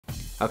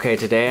Okay,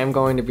 today I'm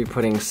going to be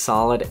putting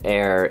solid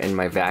air in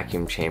my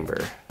vacuum chamber.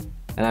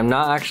 And I'm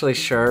not actually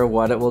sure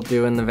what it will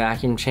do in the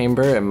vacuum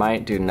chamber. It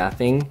might do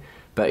nothing,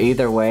 but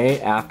either way,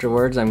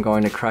 afterwards I'm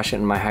going to crush it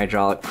in my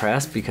hydraulic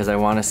press because I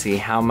want to see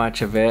how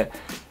much of it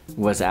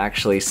was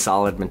actually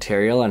solid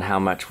material and how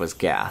much was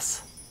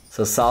gas.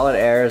 So solid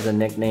air is a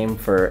nickname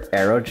for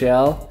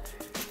aerogel.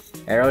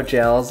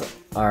 Aerogels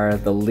are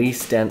the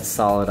least dense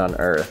solid on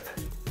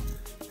Earth.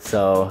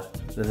 So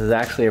this is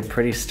actually a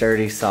pretty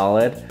sturdy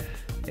solid.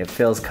 It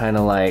feels kind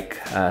of like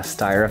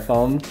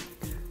styrofoam,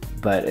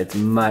 but it's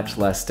much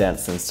less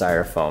dense than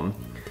styrofoam.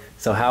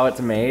 So how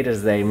it's made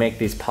is they make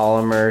these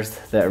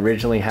polymers that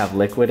originally have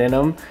liquid in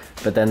them,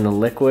 but then the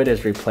liquid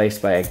is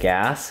replaced by a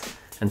gas,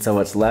 and so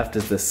what's left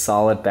is this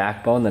solid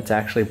backbone that's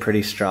actually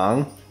pretty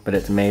strong, but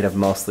it's made of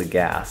mostly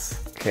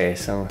gas. Okay,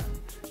 so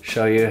I'll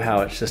show you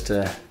how it's just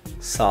a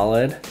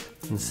solid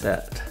and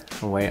set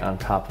a weight on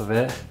top of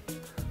it.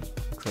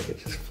 Looks like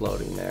it's just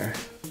floating there.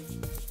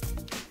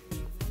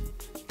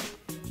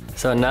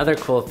 So another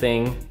cool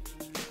thing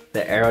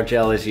that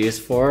aerogel is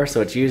used for,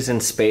 so it's used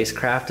in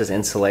spacecraft as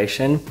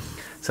insulation.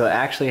 So it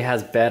actually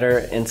has better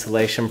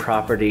insulation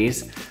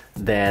properties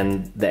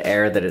than the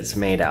air that it's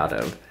made out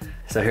of.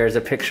 So here's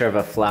a picture of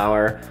a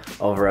flower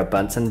over a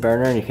Bunsen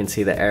burner, and you can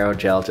see the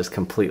aerogel just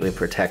completely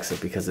protects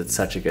it because it's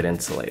such a good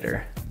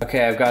insulator.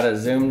 Okay, I've got it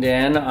zoomed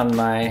in on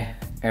my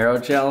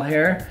aerogel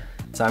here.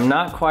 So I'm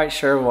not quite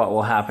sure what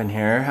will happen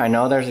here. I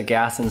know there's a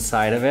gas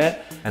inside of it.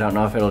 I don't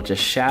know if it'll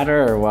just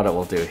shatter or what it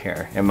will do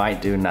here. It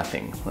might do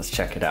nothing. Let's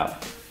check it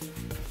out.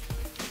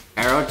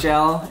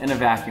 Aerogel in a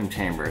vacuum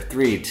chamber.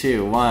 3,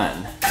 2,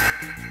 1.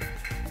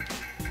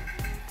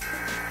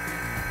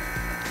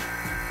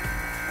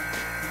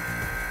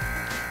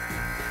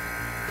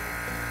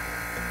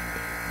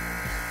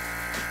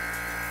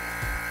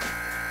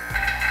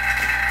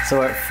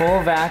 So at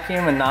full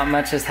vacuum and not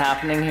much is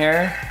happening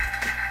here.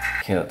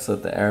 Okay, let's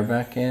let the air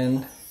back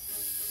in.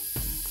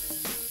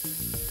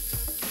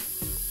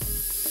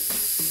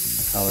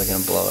 Probably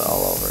gonna blow it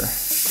all over.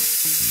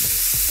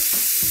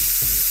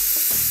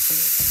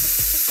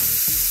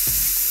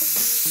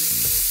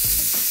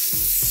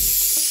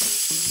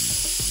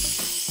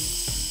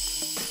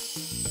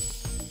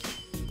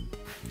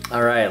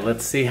 All right,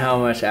 let's see how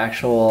much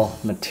actual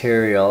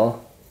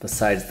material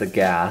besides the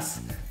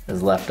gas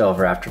is left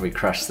over after we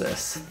crush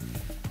this.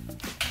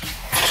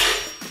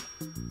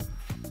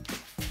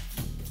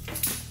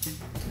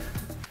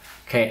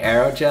 Okay,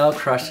 aerogel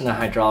crushed in a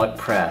hydraulic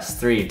press.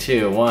 3,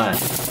 2, 1.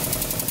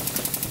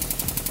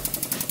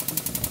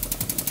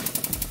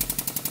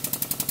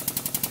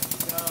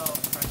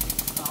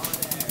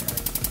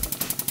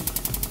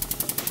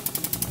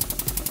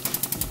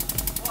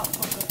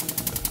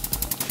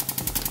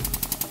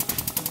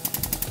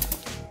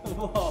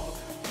 Whoa,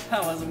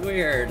 that was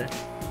weird.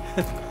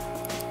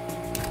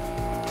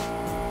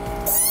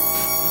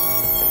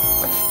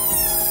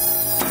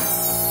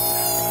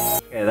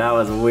 Okay, that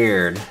was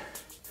weird.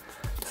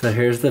 So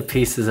here's the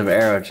pieces of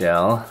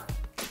aerogel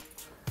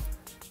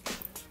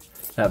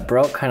that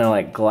broke kind of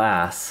like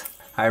glass.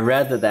 I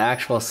read that the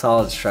actual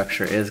solid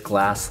structure is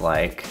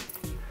glass-like.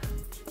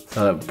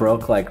 So it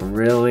broke like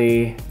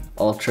really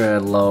ultra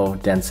low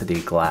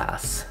density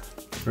glass.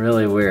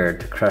 Really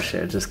weird to crush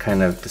it. It just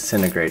kind of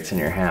disintegrates in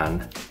your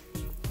hand.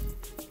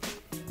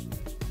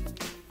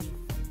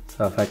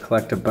 So if I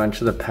collect a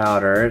bunch of the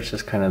powder, it's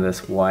just kind of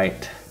this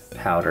white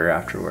powder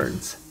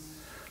afterwards.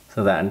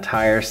 So that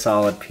entire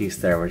solid piece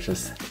there was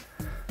just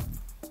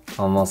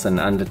almost an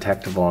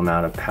undetectable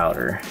amount of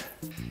powder.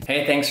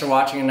 Hey, thanks for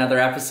watching another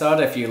episode.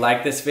 If you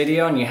like this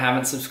video and you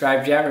haven't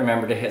subscribed yet,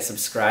 remember to hit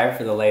subscribe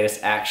for the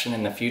latest action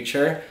in the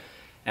future.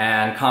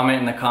 And comment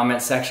in the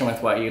comment section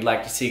with what you'd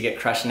like to see get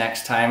crushed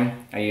next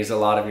time. I use a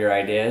lot of your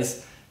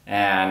ideas.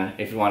 And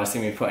if you want to see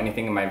me put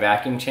anything in my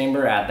vacuum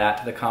chamber, add that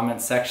to the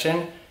comments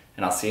section.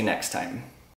 And I'll see you next time.